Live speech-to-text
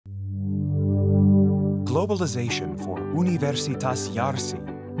Globalization for Universitas Yarsi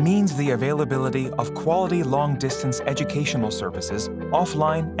means the availability of quality long-distance educational services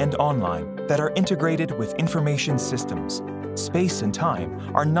offline and online that are integrated with information systems. Space and time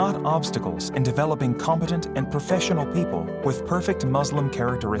are not obstacles in developing competent and professional people with perfect Muslim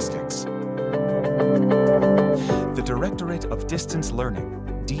characteristics. The Direktorat of Distance Learning,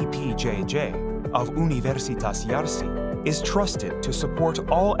 DPJJ, of Universitas Yarsi is trusted to support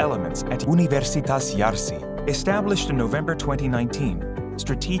all elements at Universitas Yarsi, established in November 2019,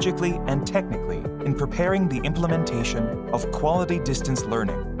 strategically and technically in preparing the implementation of quality distance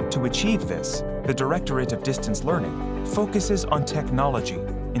learning. To achieve this, the Direktorat of Distance Learning focuses on technology,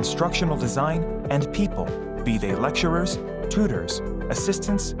 instructional design, and people, be they lecturers, tutors,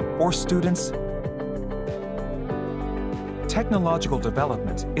 assistants, or students. Technological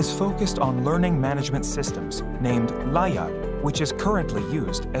development is focused on learning management systems named Layar, which is currently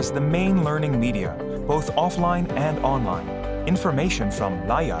used as the main learning media, both offline and online. Information from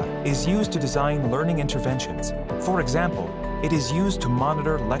Layar is used to design learning interventions. For example, it is used to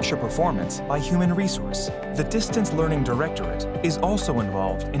monitor lecture performance by human resource. The Distance Learning Directorate is also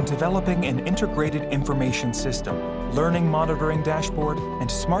involved in developing an integrated information system, learning monitoring dashboard, and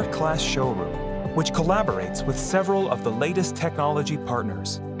smart class showroom, which collaborates with several of the latest technology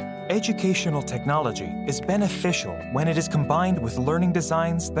partners. Educational technology is beneficial when it is combined with learning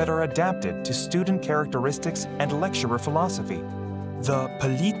designs that are adapted to student characteristics and lecturer philosophy. The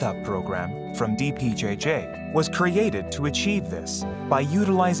Pelita program from DPJJ was created to achieve this by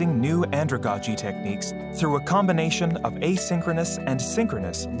utilizing new andragogy techniques through a combination of asynchronous and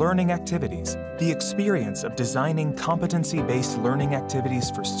synchronous learning activities. The experience of designing competency-based learning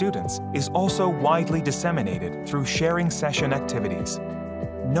activities for students is also widely disseminated through sharing session activities.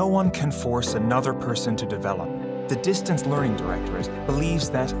 No one can force another person to develop. The Distance Learning Directorate believes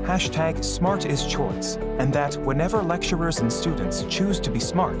that #smart is choice, and that whenever lecturers and students choose to be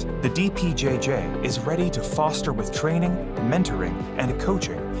smart, the DPJJ is ready to foster with training, mentoring, and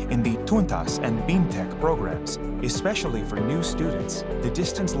coaching in the Tuntas and BIMTech programs. Especially for new students, the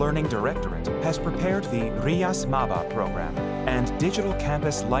Distance Learning Directorate has prepared the Rias Maba program and Digital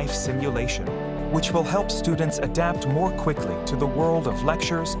Campus Life Simulation, which will help students adapt more quickly to the world of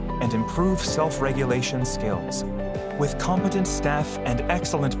lectures and improve self-regulation skills. With competent staff and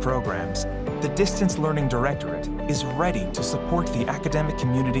excellent programs, the Distance Learning Directorate is ready to support the academic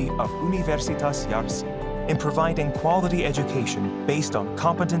community of Universitas Yarsi in providing quality education based on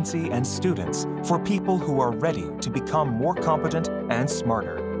competency and students for people who are ready to become more competent and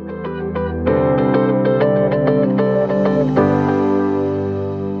smarter.